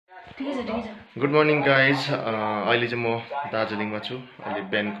Good morning guys अहिले चाहिँ म दार्जिलिङमा छु। अहिले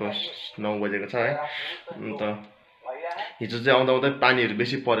बिहानको 9 बजेको छ है। अन्त हिजो चाहिँ आउँदा आउँदै पानीहरू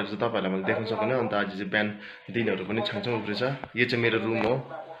बेसी परेर चाहिँ तपाईँहरूलाई मैले देख्न सकिनँ। अन्त आज चाहिँ बिहान दिनहरू पनि छाङछाङ उफ्रेछ। यो चाहिँ मेरो रुम हो।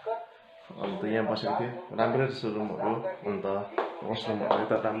 अन्त यहाँ बसेको थिएँ, राम्रै छ रुमहरू। अन्त वासरुमहरू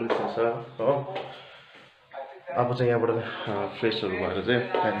त राम्रै छ हो। अब चाहिँ यहाँबाट फ्रेसहरू भएर चाहिँ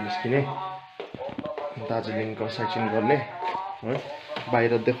बाहिर निस्किने, दार्जिलिङको साइट गर्ने है।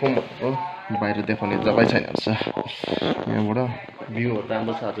 बाहिर देखाउँ हो, बाहिर देखाउने जग्गै छैन रहेछ। यहाँबाट भ्यूहरू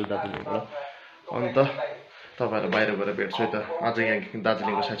राम्रो छ आज दार्जिलिङबाट। अन्त तपाईँहरू बाहिर गएर भेट्छु त। आज यहाँ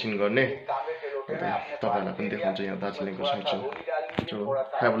दार्जिलिङको साइट गर्ने, अन्त तपाईँहरूलाई पनि देखाउँछु यहाँ दार्जिलिङको site. So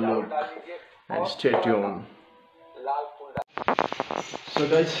have a look and stay tune. So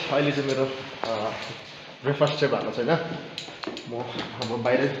guys, अहिले चाहिँ मेरो ब्रेकफास्ट चाहिँ भएको छैन। म अब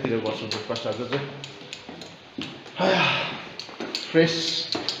बाहिरतिर गर्छु ब्रेकफास्ट आज चाहिँ। फ्रेस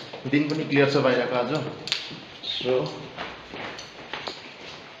दिन पनि क्लियर छ बाहिरको आज। सो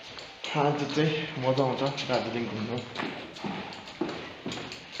आज चाहिँ मजा आउँछ दार्जिलिङ घुम्नु।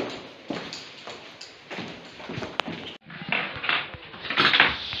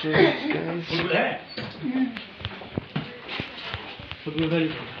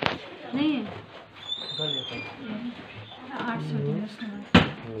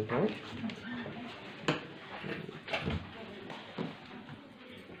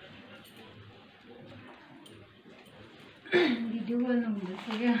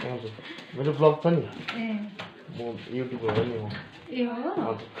 मेरो ब्लग छ नि, म युट्युबर हो नि। म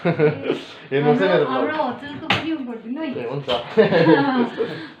हेर्नुहोस् है मेरो ब्लग। हुन्छ।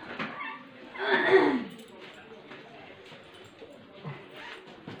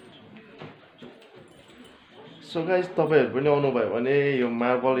 सो गाइस, तपाईँहरू पनि आउनुभयो भने यो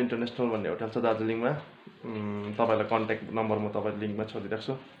मार्बल इन्टरनेसनल भन्ने होटल छ दार्जिलिङमा। तपाईँलाई कन्ट्याक्ट नम्बर म तपाईँलाई लिङ्कमा छोडिदिएको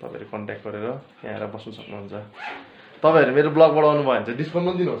छु। तपाईँहरू कन्ट्याक्ट गरेर यहाँ आएर बस्नु सक्नुहुन्छ। तपाईँहरू मेरो ब्लगबाट आउनुभयो भने चाहिँ डिस्काउन्ट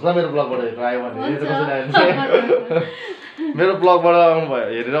पनि दिनुहोस् ल। मेरो ब्लगबाट हेरेर आयो भने, मेरो ब्लगबाट आउनुभयो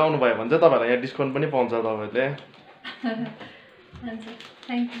हेरेर आउनुभयो भने चाहिँ तपाईँहरूलाई यहाँ डिस्काउन्ट पनि पाउँछ तपाईँहरूले।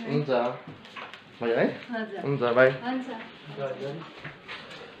 हुन्छ भयो है, हुन्छ बाई।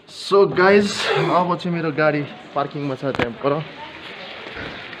 सो गाइज, अब चाहिँ मेरो गाडी पार्किङमा छ त्यहाँबाट।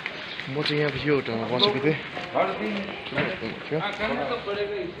 म चाहिँ यहाँ यो होटलमा बसेको थिएँ।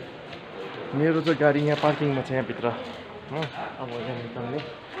 मेरो चाहिँ गाडी यहाँ पार्किङमा छ यहाँभित्र हो। अब यहाँ निकाल्ने।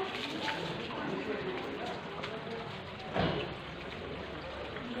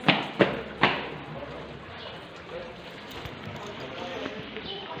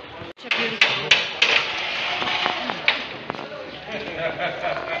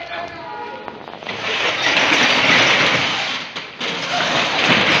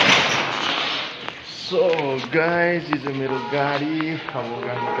 सो गाइज, यो चाहिँ मेरो गाडी। अब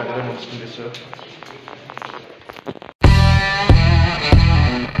गाडी निकालेर म निस्किँदैछु।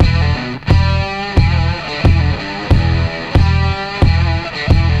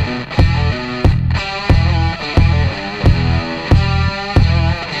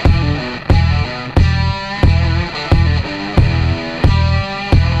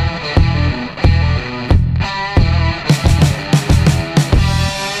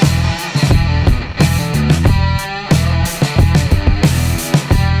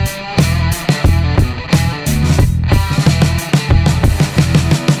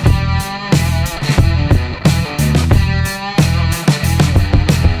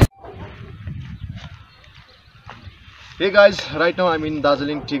 Hey guys, right now I'm in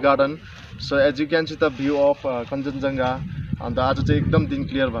Darjeeling Tea Garden. So as you can see the view of Kanchenjunga. अन्त आज चाहिँ एकदम दिन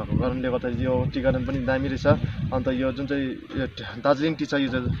क्लियर भएको कारणले गर्दा यो टी गार्डन पनि दामी रहेछ। अन्त यो जुन चाहिँ दार्जिलिङ टी छ, यो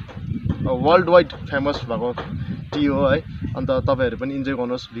चाहिँ वर्ल्ड वाइड फेमस भएको टी हो है। अन्त तपाईँहरू पनि इन्जोय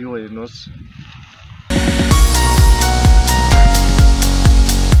गर्नुहोस्, भ्यू हेर्नुहोस्।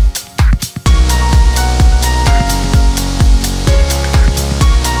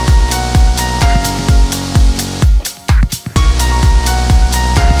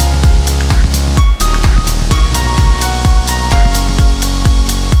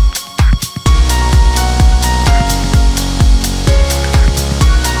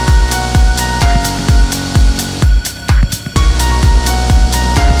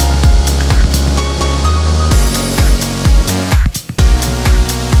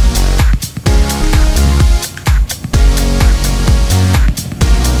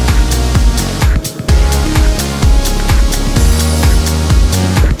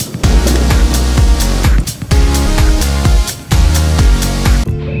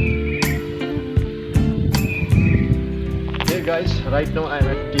 Guys, right now I'm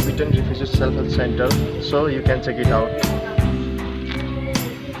at Tibetan Refugee Centre, so you can check it out.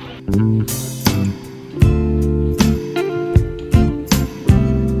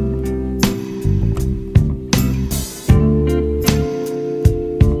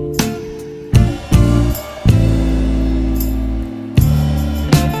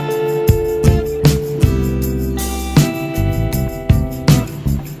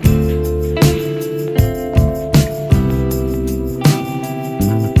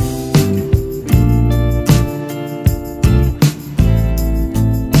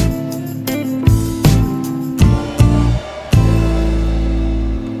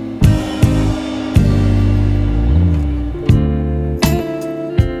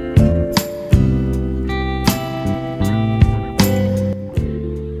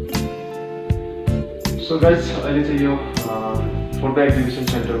 So guys, अहिले चाहिँ यो फोटो एक्जिबिसन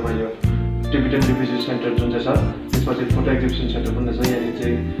सेन्टरमा यो टिबेटन रिफ्युजी सेन्टर जुन चाहिँ छ त्यसमा चाहिँ फोटो एक्जिबिसन सेन्टर पनि छ। यहाँनिर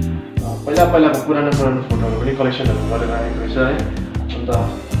चाहिँ पहिलाको पुरानो फोटोहरू पनि कलेक्सनहरू गरेर आएको रहेछ है। अन्त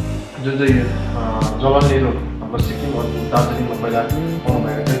जुन चाहिँ जवाहरलाल हाम्रो सिक्किम दार्जिलिङमा पहिला आउनु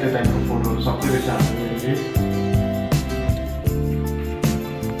भएको थियो त्यो टाइमको फोटोहरू सबै रहेछ हाम्रो यहाँ।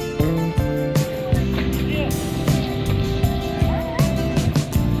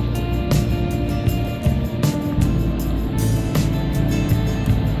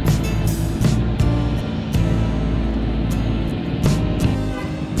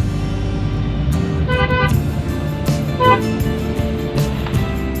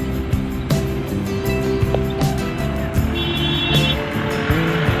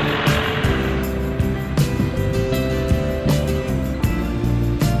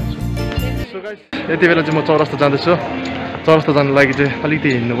 यति बेला चाहिँ म चौरस्ता जाँदैछु। चौरस्ता जानु लागि चाहिँ अलिकति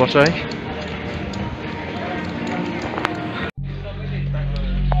हिँड्नुपर्छ है।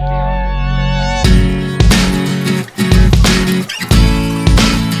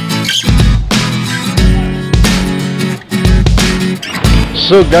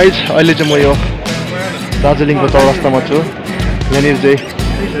 सो गाइज, अहिले चाहिँ म यो दार्जिलिङको चौरस्तामा छु। यहाँनिर चाहिँ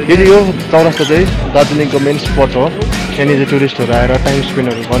यो चौरस्ता चाहिँ दार्जिलिङको मेन स्पट हो। यहाँनिर चाहिँ टुरिस्टहरू आएर टाइम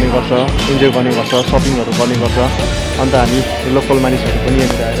स्पेन्डहरू गर्ने गर्छ, इन्जोय गर्ने गर्छ, सपिङहरू गर्ने गर्छ। अन्त हामी लोकल मानिसहरू पनि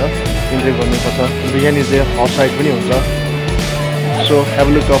यहाँनिर आएर इन्जोय गर्नुपर्छ। अन्त यहाँनिर चाहिँ हर्स राइड पनि हुन्छ। So have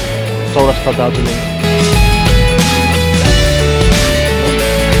look of Chowrasta Darjeeling.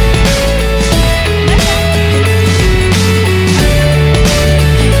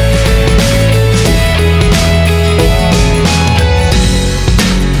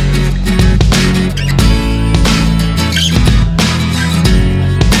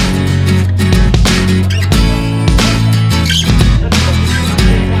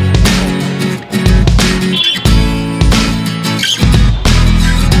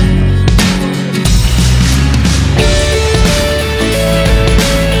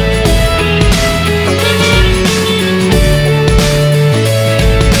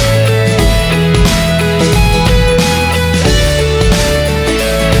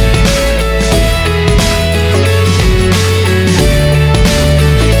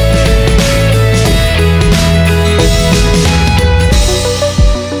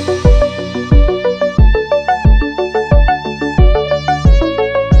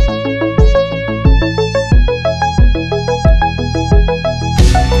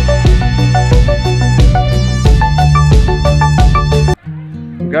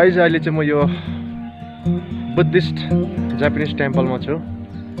 Guys, अहिले चाहिँ म यो बुद्धिस्ट जापानिज टेम्पलमा छु।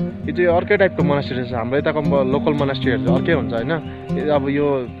 यो चाहिँ अर्कै टाइपको मोनास्ट्री छ। हाम्रो यताको लोकल मोनास्ट्रीहरू चाहिँ अर्कै हुन्छ होइन। अब यो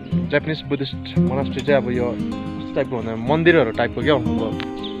जापानिज बुद्धिस्ट मोनास्ट्री चाहिँ अब यो कस्तो टाइपको हुन्छ, मन्दिरहरू टाइपको क्या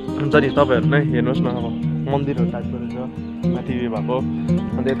हुन्छ नि। तपाईँहरू नै हेर्नुहोस् न, अब मन्दिरहरू टाइपको रहेछ माथि भएको।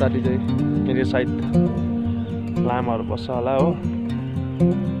 अन्त यतापट्टि चाहिँ यहाँनिर सायद लामाहरू बस्छ होला हो।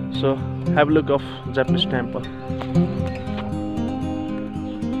 So have look of Japanese temple.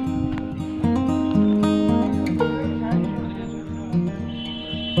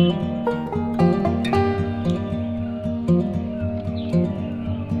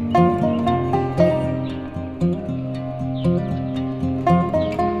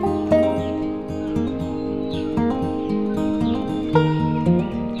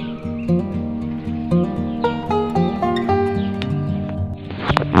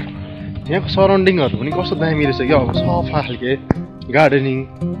 यहाँको सराउन्डिङहरू पनि कस्तो दामी रहेछ क्या। अब सफा खालके गार्डनिङ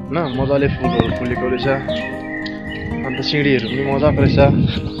होइन, मजाले फुलहरू फुलेको रहेछ। अन्त सिँढीहरू पनि मजाको रहेछ।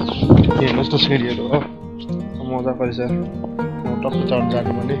 हेर्नुहोस् न सिँढीहरू हो, मजाको रहेछ। टक्क चढ्नु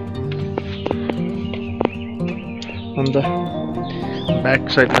जानु भने। अन्त ब्याक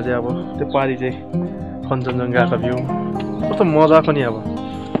साइडमा चाहिँ अब त्यो पारि चाहिँ कञ्चनजङ्घाको भ्यू कस्तो मजाको नि। अब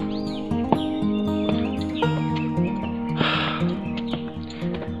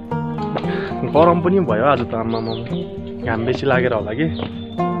गरम पनि भयो आज त, आम्मामा घाम बेसी लागेर होला कि।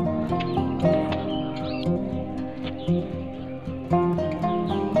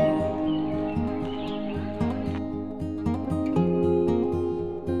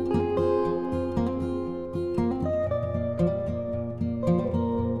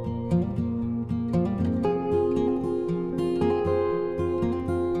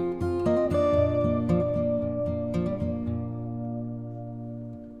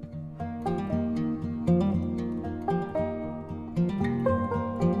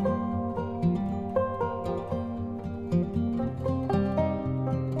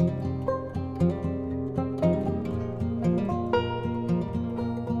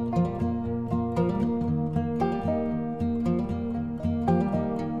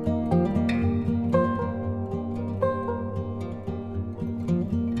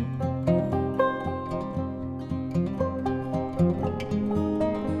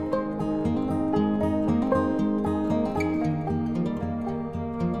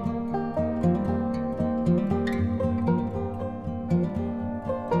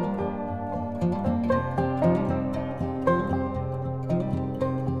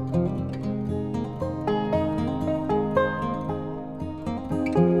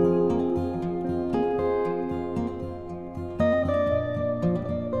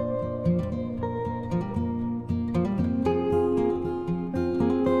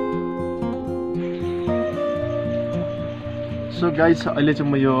 सो गाइस अहिले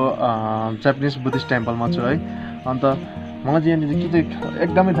चाहिँ म यो जापानिज बुद्धिस्ट टेम्पलमा छु है। अन्त मलाई चाहिँ यहाँनिर के चाहिँ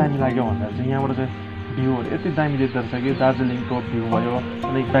एकदमै दामी लाग्यो भन्दा चाहिँ यहाँबाट चाहिँ भ्यूहरू यति दामी देख्दो रहेछ कि दार्जिलिङको भ्यू भयो।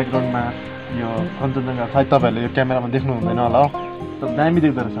 अनि ब्याकग्राउन्डमा यो कञ्चनजङ्घा सायद तपाईँहरूले यो क्यामेरामा देख्नु हुँदैन होला तर दामी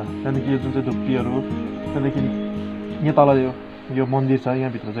देख्दो रहेछ। त्यहाँदेखि यो जुन चाहिँ धुप्पीहरू, त्यहाँदेखि यहाँ तल यो मन्दिर छ,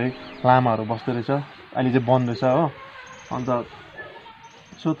 यहाँभित्र चाहिँ लामाहरू बस्दो रहेछ। अहिले चाहिँ बन्द रहेछ हो। अन्त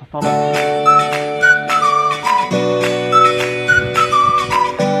सो तल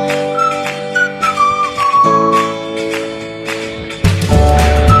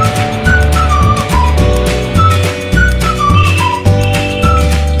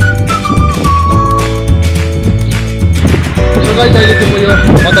अहिले चाहिँ म यो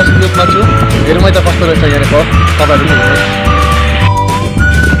बतासिया लुपमा छु। हेरौँ त कस्तो रहेछ यहाँको, तपाईँहरू पनि हेर्नुहोस्।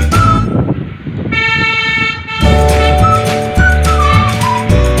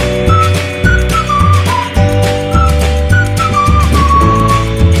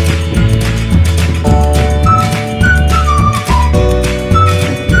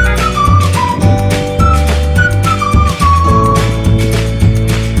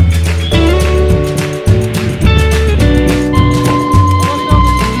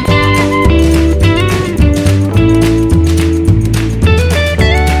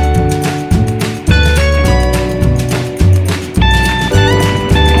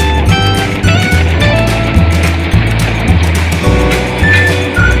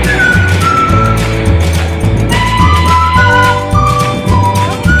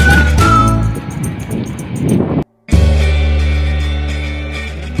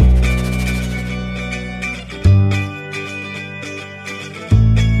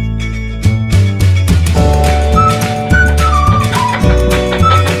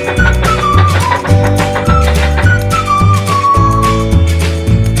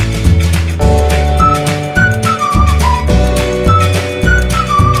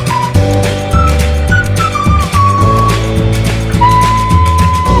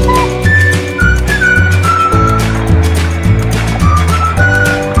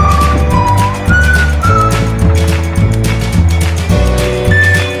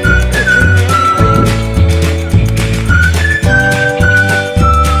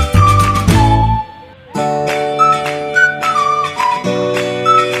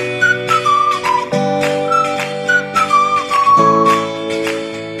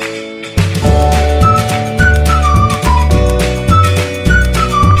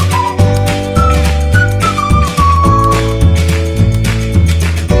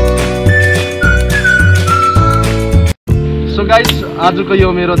 गाइस आजको यो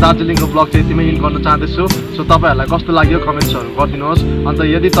मेरो दार्जिलिङको ब्लग चाहिँ यतिमै इन्ड गर्न चाहन्छु। सो तपाईँहरूलाई कस्तो लाग्यो कमेन्ट्सहरू गरिदिनुहोस्। अन्त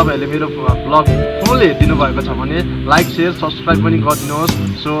यदि तपाईँहरूले मेरो ब्लग फुल हेरिदिनु भएको छ भने लाइक शेयर सब्सक्राइब पनि गरिदिनुहोस्।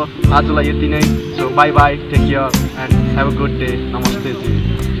 सो आजलाई यति नै। So by by, take care and have a good day. नमस्ते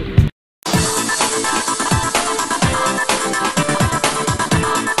जी।